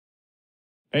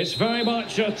It's very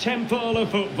much a temple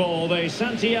of football, the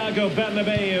Santiago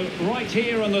Bernabeu, right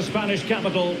here in the Spanish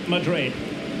capital, Madrid.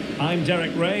 I'm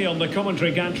Derek Ray on the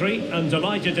commentary gantry and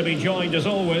delighted to be joined as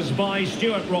always by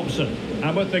Stuart Robson.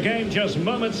 And with the game just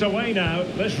moments away now,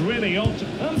 this really ought to...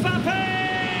 Mbappe!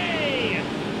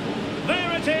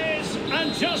 There it is,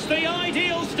 and just the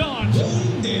ideal start.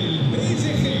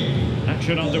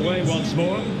 Action underway once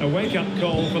more. A wake-up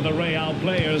call for the Real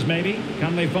players, maybe.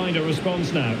 Can they find a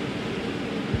response now?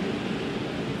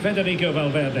 Federico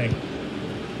Valverde.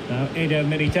 Now Eder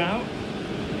Militao.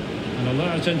 An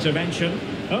alert intervention.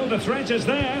 Oh, the threat is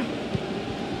there.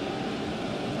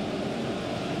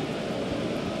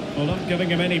 Well, not giving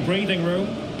him any breathing room.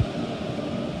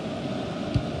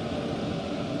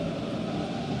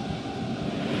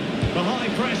 The high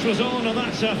press was on, and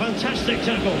that's a fantastic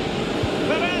tackle.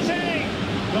 Verratti!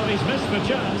 Well, he's missed the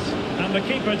chance, and the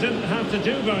keeper didn't have to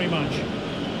do very much.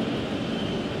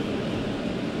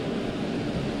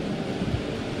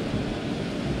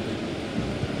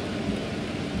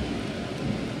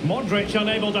 Modric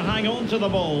unable to hang on to the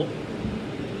ball.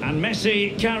 And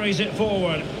Messi carries it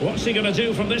forward. What's he going to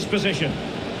do from this position?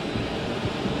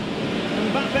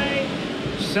 Mbappe.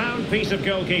 Sound piece of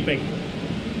goalkeeping.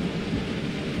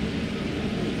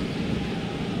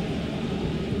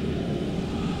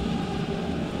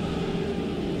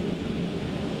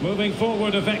 Moving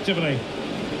forward effectively.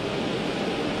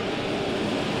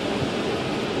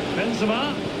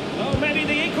 Benzema. Oh, maybe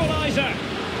the equaliser.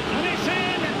 And it's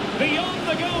in. Beyond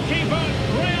the goalkeeper,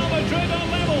 Real Madrid on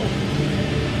level.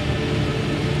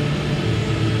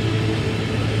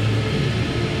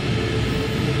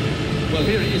 Well,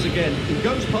 here it is again. He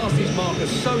goes past his marker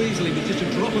so easily with just a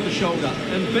drop of the shoulder,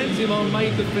 and Benzema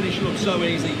made the finish look so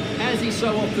easy, as he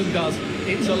so often does.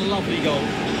 It's a lovely goal.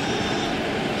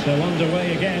 So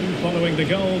underway again, following the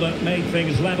goal that made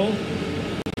things level.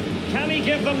 Can he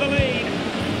give them the lead?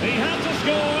 He had to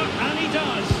score, and he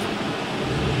does.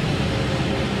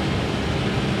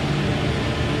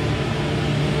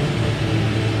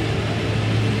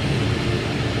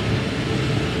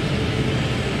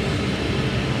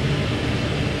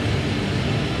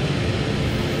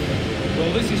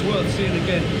 Well, this is worth seeing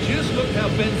again. Just look how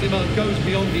Benzema goes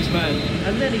beyond his man.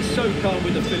 And then he's so calm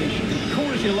with the finish. He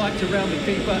corners you like around the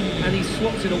keeper, and he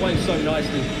swats it away so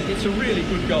nicely. It's a really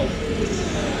good goal.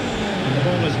 And the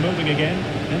ball is moving again.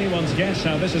 Anyone's guess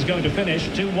how this is going to finish.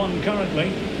 2-1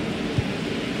 currently.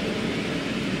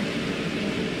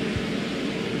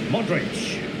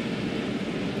 Modric.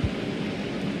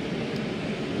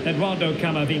 Eduardo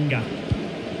Camavinga.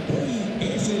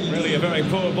 Really a very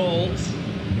poor ball.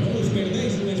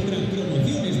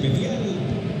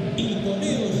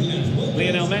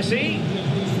 Lionel Messi.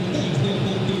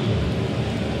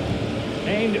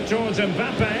 Aimed towards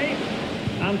Mbappe.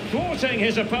 And thwarting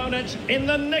his opponent in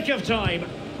the nick of time.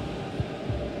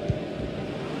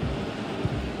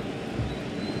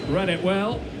 Read it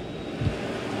well.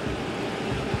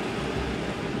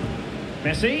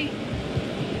 Messi.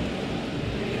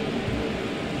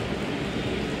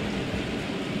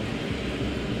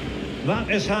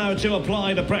 That is how to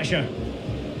apply the pressure.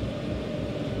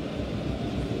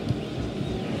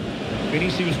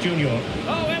 Vinicius Junior.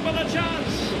 Oh, in with a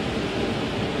chance!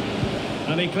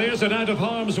 And he clears it out of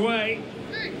harm's way.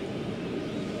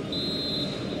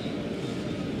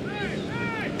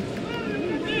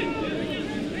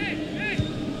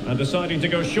 And deciding to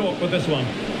go short with this one.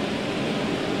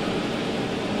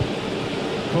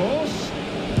 Course.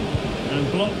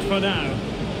 And blocked for now.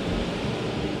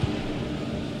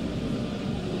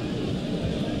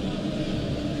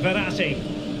 Verratti.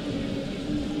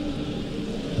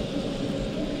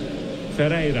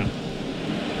 Ferreira.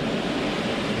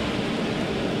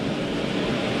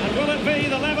 And will it be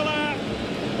the leveller?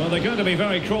 Well, they're going to be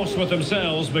very cross with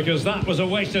themselves because that was a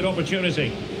wasted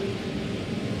opportunity.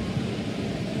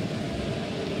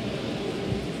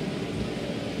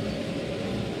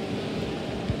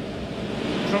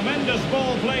 Tremendous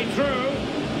ball played through.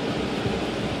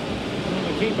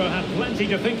 Well, the keeper had plenty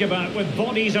to think about with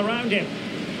bodies around him.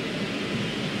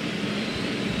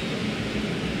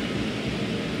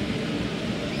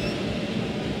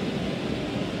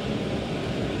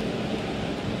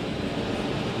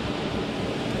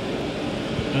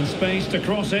 And space to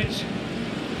cross it.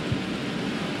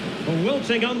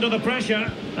 Wilting under the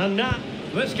pressure. And now,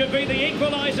 this could be the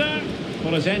equaliser.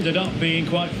 Well, it's ended up being,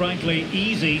 quite frankly,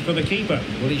 easy for the keeper.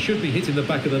 Well, he should be hitting the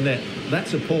back of the net.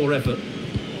 That's a poor effort.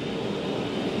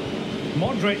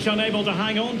 Modric unable to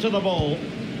hang on to the ball.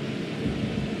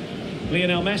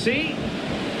 Lionel Messi.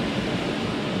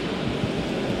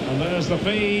 And there's the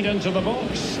feed into the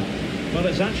box. Well,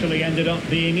 it's actually ended up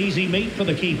being easy meat for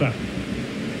the keeper.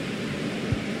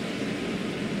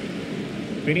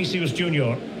 Vinicius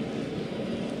Junior.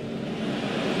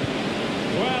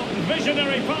 Well,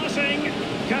 visionary passing.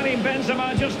 Karim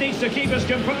Benzema just needs to keep his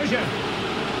composure.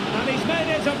 And he's made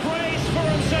it a brace for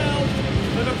himself.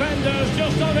 The defender's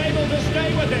just unable to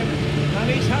stay with him. And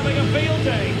he's having a field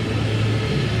day.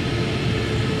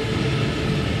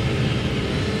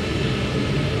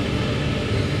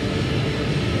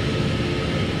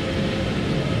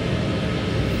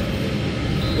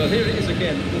 Well, here it is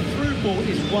again. The through ball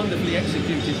is wonderfully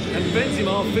executed, and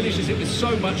Benzema finishes it with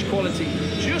so much quality.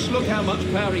 Just look how much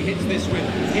power he hits this with.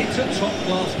 It's a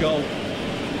top-class goal.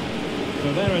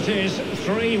 So there it is,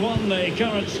 3-1 the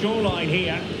current scoreline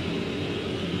here.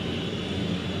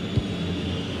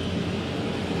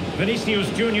 Vinicius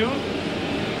Junior.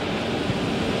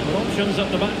 Options at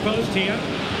the back post here.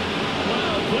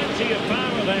 Well, plenty of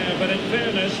power there, but in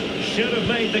fairness, should have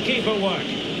made the keeper work.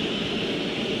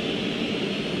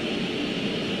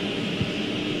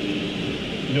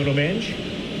 Nuno Mendes.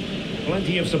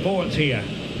 Plenty of support here.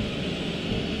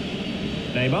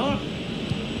 Neymar.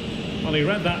 Well, he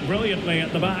read that brilliantly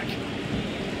at the back.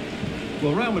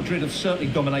 Well, Real Madrid have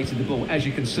certainly dominated the ball, as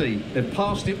you can see. They've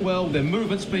passed it well, their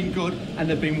movement's been good, and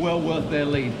they've been well worth their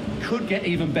lead. Could get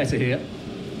even better here.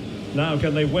 Now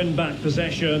can they win back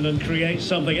possession and create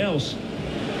something else?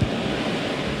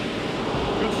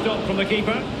 Good stop from the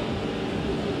keeper.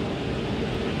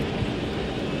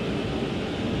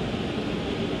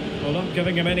 Well, not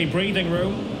giving him any breathing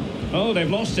room. Oh, they've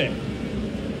lost it.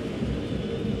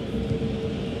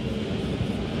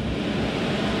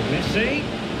 Messi.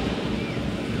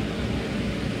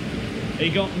 He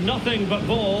got nothing but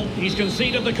ball. He's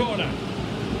conceded the corner.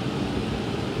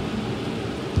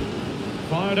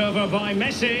 Fired over by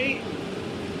Messi.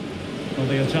 Well,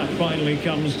 the attack finally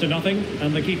comes to nothing,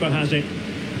 and the keeper has it.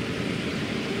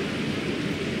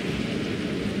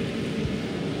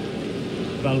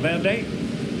 Valverde.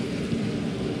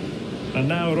 And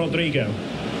now Rodrygo.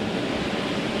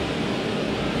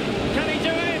 Can he do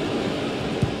it?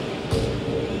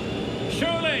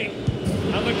 Surely.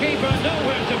 And the keeper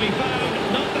nowhere to be found.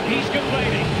 Not that he's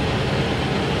complaining.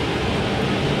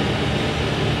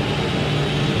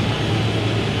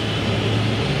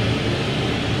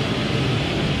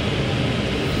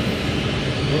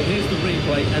 Well, here's the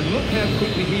replay, and look how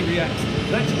quickly he reacts.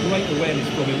 That's great awareness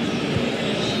from him.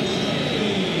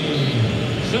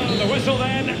 So the whistle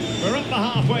then, we're up the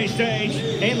halfway stage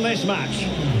in this match.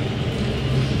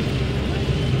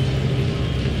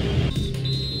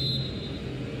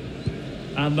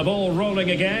 And the ball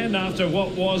rolling again after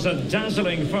what was a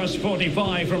dazzling first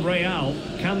 45 from Real.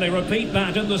 Can they repeat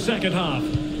that in the second half?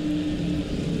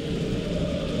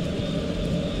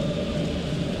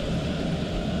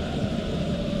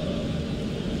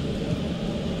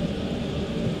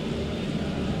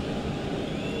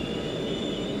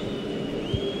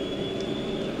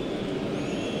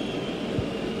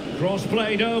 Cross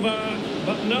played over,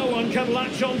 but no one can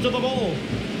latch onto the ball.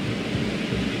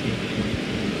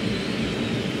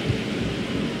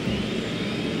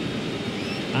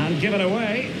 And given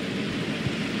away.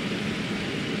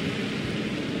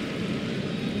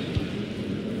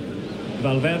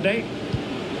 Valverde.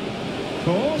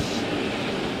 Course.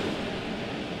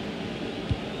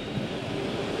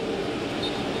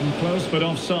 And close but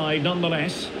offside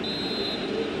nonetheless.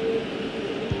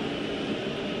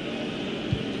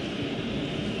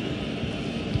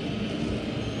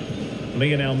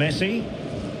 Lionel Messi.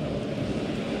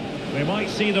 We might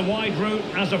see the wide route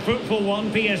as a fruitful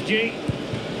one, PSG.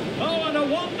 Oh, and a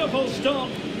wonderful stop.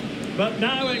 But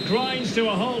now it grinds to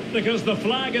a halt because the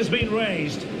flag has been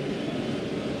raised.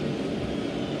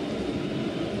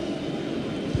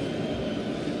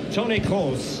 Toni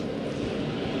Kroos.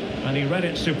 And he read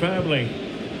it superbly.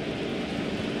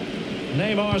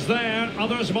 Neymar's there,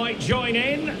 others might join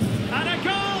in. And a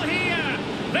goal here!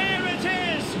 There it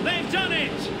is! They've done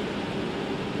it!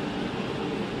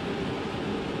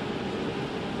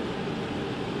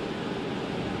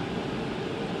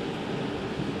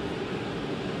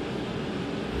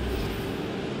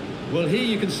 Well, here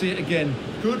you can see it again.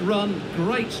 Good run,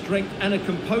 great strength, and a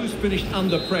composed finish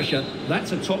under pressure.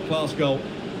 That's a top-class goal.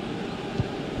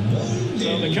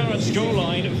 So the current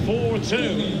scoreline,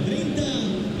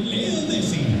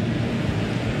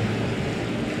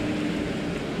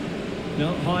 4-2.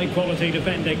 No, high-quality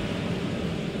defending.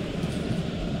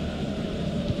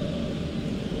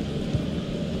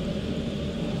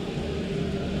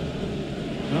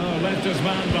 Oh, left his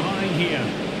man behind here.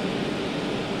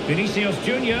 Vinicius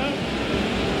Junior.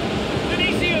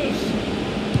 Vinicius!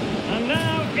 And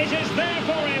now it is there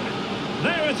for him.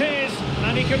 There it is,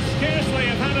 and he could scarcely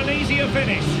have had an easier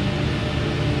finish.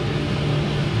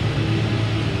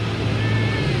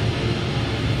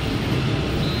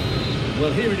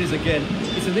 Well, here it is again.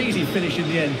 It's an easy finish in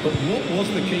the end, but what was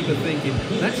the keeper thinking?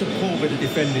 That's a poor bit of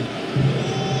defending.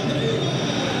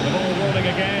 The ball rolling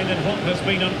again in what has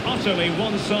been an utterly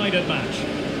one-sided match.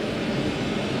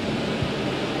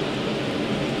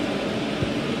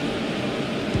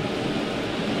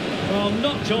 Well,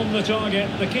 not on the target.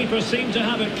 The keeper seemed to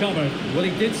have it covered. Well,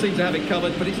 he did seem to have it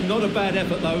covered, but it's not a bad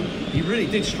effort, though. He really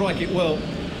did strike it well.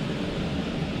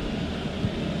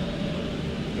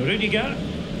 Rodrygo.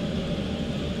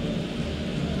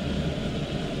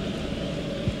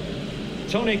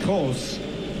 Toni Kroos.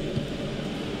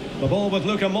 The ball with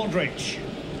Luka Modric.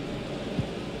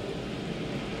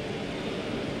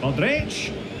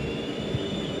 Modric.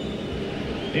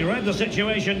 He read the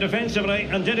situation defensively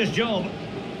and did his job.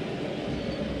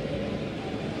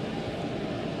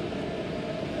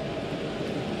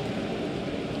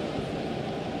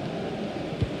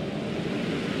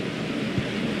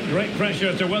 Great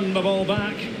pressure to win the ball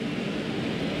back.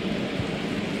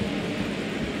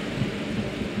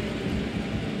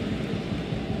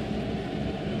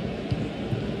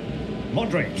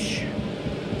 Modric.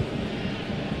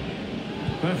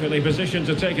 Perfectly positioned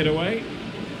to take it away.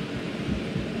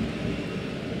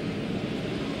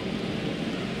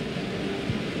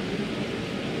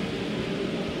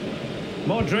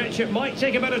 Modric, it might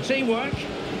take a bit of teamwork.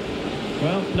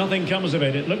 Well, nothing comes of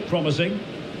it. It looked promising.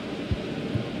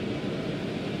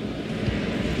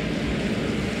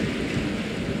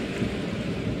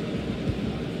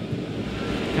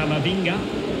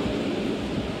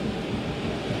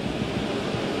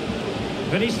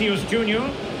 Vinicius Junior.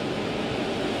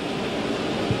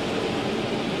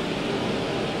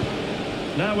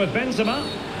 Now with Benzema.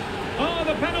 Oh,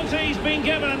 the penalty's been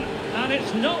given, and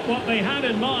it's not what they had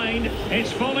in mind.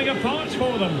 It's falling apart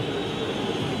for them.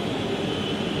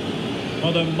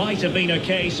 Well, there might have been a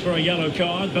case for a yellow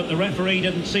card, but the referee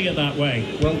didn't see it that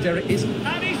way. Well, Derek isn't.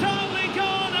 And he's only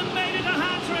gone and made it a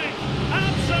hat-trick.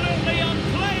 Absolutely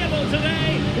unplayable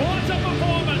today. What a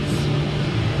performance.